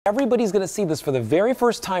everybody's going to see this for the very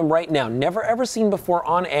first time right now. Never ever seen before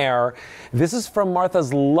on air. This is from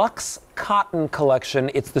Martha's Luxe Cotton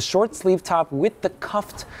collection. It's the short sleeve top with the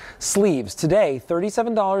cuffed sleeves. Today,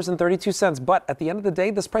 $37.32. But at the end of the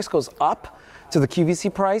day, this price goes up to the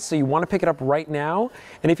QVC price, so you want to pick it up right now.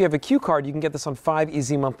 And if you have a Q card, you can get this on 5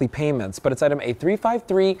 easy monthly payments. But it's item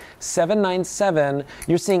A353797.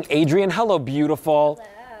 You're seeing Adrian. Hello, beautiful. Hello.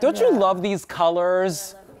 Don't you love these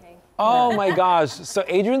colors? Oh my gosh. So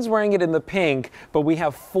Adrian's wearing it in the pink, but we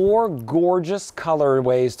have 4 gorgeous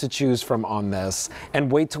colorways to choose from on this.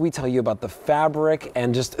 And wait till we tell you about the fabric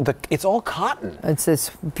and just it's all cotton. It's this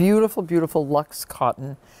beautiful, beautiful luxe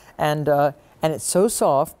cotton. And it's so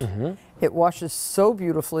soft. Mm-hmm. It washes so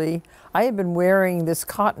beautifully. I have been wearing this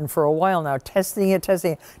cotton for a while now, testing it.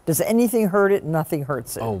 Does anything hurt it? Nothing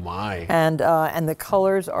hurts it. Oh my. And the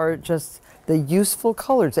colors are just the useful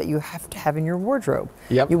colors that you have to have in your wardrobe.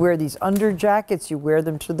 Yep. You wear these under jackets, you wear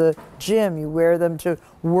them to the gym, you wear them to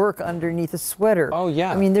work underneath a sweater. Oh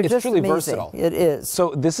yeah. I mean, they're it's just truly amazing. Versatile. It is.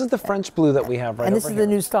 So this is the French blue that we have right over here. And this is the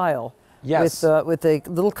new style. Yes. With a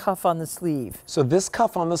little cuff on the sleeve. So this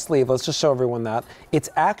cuff on the sleeve, let's just show everyone that. It's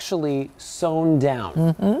actually sewn down.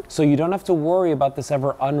 Mm-hmm. So you don't have to worry about this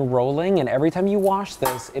ever unrolling, and every time you wash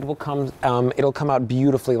this, it'll come out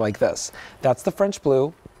beautifully like this. That's the French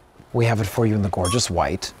blue. We have it for you in the gorgeous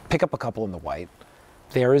white. Pick up a couple in the white.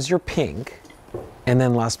 There is your pink. And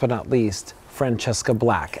then last but not least, Francesca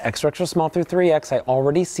Black. Extra, extra small through 3X. I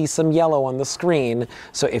already see some yellow on the screen.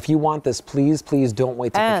 So if you want this, please, please don't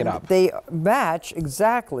wait to pick it up. They match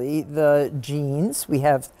exactly the jeans. We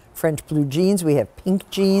have French blue jeans, we have pink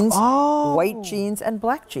jeans, white jeans, and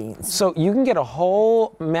black jeans. So you can get a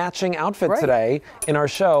whole matching outfit today in our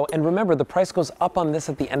show. And remember, the price goes up on this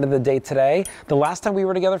at the end of the day today. The last time we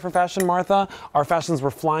were together for Fashion Martha, our fashions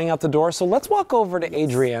were flying out the door. So let's walk over to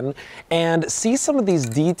Adrian and see some of these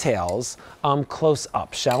details close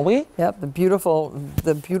up, shall we? Yep, the beautiful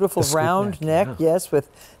round neck, yes,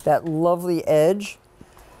 with that lovely edge.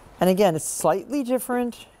 And again, it's slightly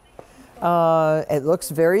different. It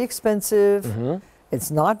looks very expensive. Mm-hmm.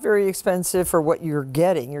 It's not very expensive for what you're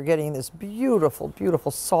getting. You're getting this beautiful,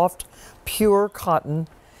 beautiful, soft, pure cotton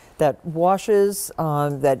that washes,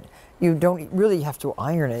 that you don't really have to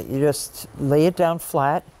iron it. You just lay it down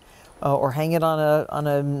flat or hang it on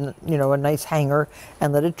a nice hanger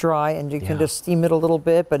and let it dry, and you can just steam it a little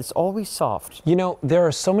bit, but it's always soft. You know, there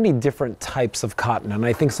are so many different types of cotton, and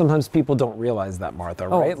I think sometimes people don't realize that, Martha,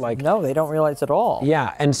 right? No, they don't realize at all.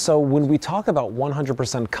 Yeah, and so when we talk about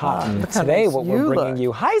 100% cotton, today what we're bringing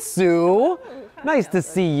you... Hi, Sue! Nice to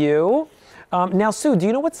see you. Now, Sue, do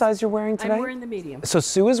you know what size you're wearing today? I'm wearing the medium. So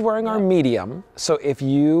Sue is wearing our medium. So if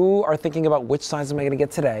you are thinking about which size am I going to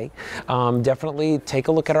get today, definitely take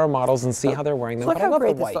a look at our models and see how they're wearing them. Look how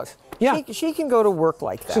great this looks. Yeah. She can go to work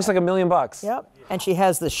like that. She looks like $1 million. Yep. And she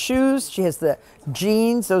has the shoes. She has the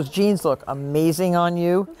jeans. Those jeans look amazing on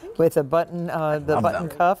you with a button, button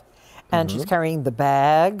cuff. And she's carrying the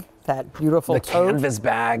bag, that beautiful tote. The canvas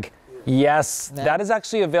bag. Yes, that is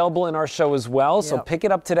actually available in our show as well, so pick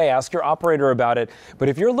it up today. Ask your operator about it. But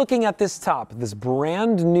if you're looking at this top, this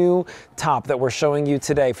brand new top that we're showing you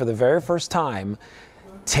today for the very first time,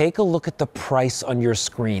 take a look at the price on your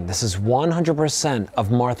screen. This is 100%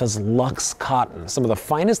 of Martha's Luxe cotton, some of the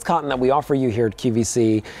finest cotton that we offer you here at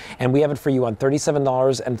QVC, and we have it for you on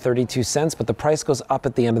 $37.32, but the price goes up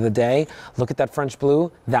at the end of the day. Look at that French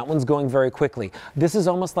blue. That one's going very quickly. This is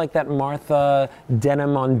almost like that Martha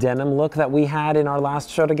denim on denim look that we had in our last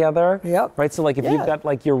show together. Yep. Right, so like if you've got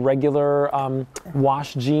like your regular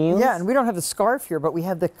wash jeans. Yeah, and we don't have the scarf here, but we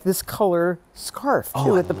have this color scarf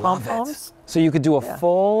too with the pom-poms. So you could do a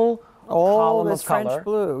full column this of color. French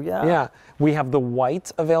blue, Yeah. We have the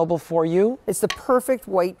white available for you. It's the perfect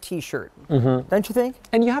white T-shirt, don't you think?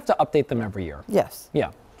 And you have to update them every year. Yes.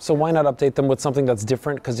 Yeah. So why not update them with something that's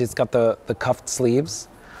different, because it's got the cuffed sleeves.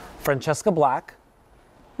 Francesca Black,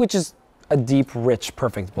 which is a deep, rich,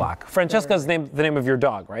 perfect black. Francesca is the name of your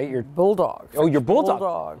dog, right? Your bulldog. Oh, your bulldog.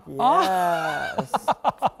 Bulldog. Yes.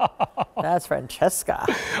 That's Francesca.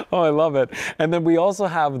 Oh, I love it. And then we also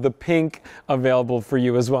have the pink available for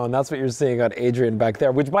you as well. And that's what you're seeing on Adrian back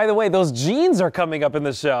there, which, by the way, those jeans are coming up in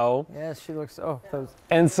the show. Yes, she looks, those.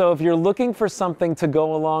 And so if you're looking for something to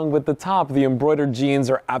go along with the top, the embroidered jeans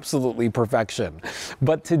are absolutely perfection.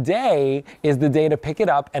 But today is the day to pick it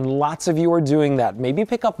up, and lots of you are doing that. Maybe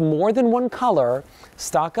pick up more than one color,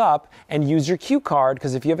 stock up, and use your Q card,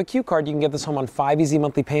 because if you have a Q card, you can get this home on 5 easy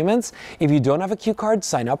monthly payments. If you don't have a Q card,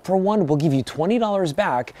 sign up for one. we'll give you $20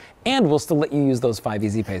 back, and we'll still let you use those 5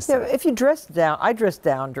 easy pays Yeah, today. if you dress down, I dress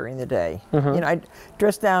down during the day. You know, I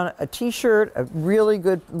dress down a t-shirt, a really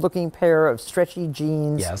good looking pair of stretchy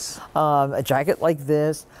jeans, Yes. A jacket like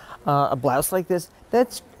this, a blouse like this.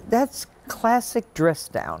 That's classic dress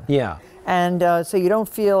down. Yeah. And so you don't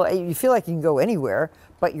feel, you feel like you can go anywhere,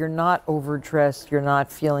 but you're not overdressed, you're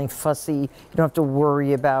not feeling fussy, you don't have to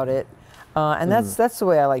worry about it. And that's the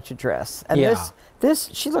way I like to dress. And Yeah.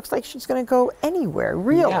 this, she looks like she's gonna go anywhere,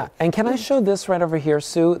 really. Yeah, and can I show this right over here,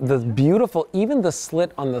 Sue? The beautiful, even the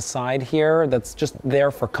slit on the side here, that's just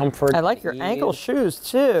there for comfort. I like your ankle shoes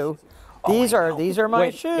too. These are my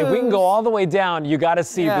Wait, shoes. if we can go all the way down, you got to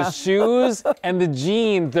see Yeah. the shoes and the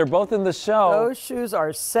jeans. They're both in the show. Those shoes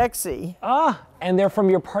are sexy. And they're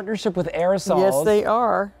from your partnership with Aerosols. Yes, they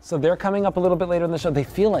are. So they're coming up a little bit later in the show. They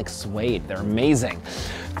feel like suede. They're amazing.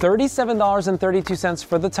 $37.32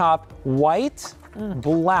 for the top. White,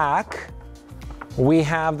 black. We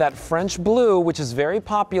have that French blue, which is very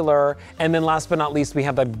popular. And then last but not least, we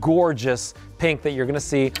have that gorgeous pink that you're gonna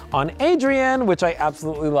see on Adrian, which I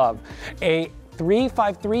absolutely love. A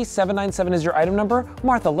 353797 is your item number.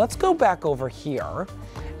 Martha, let's go back over here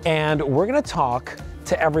and we're gonna talk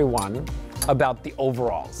to everyone about the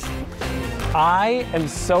overalls. I am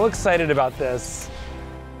so excited about this.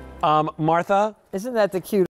 Martha? Isn't that the cute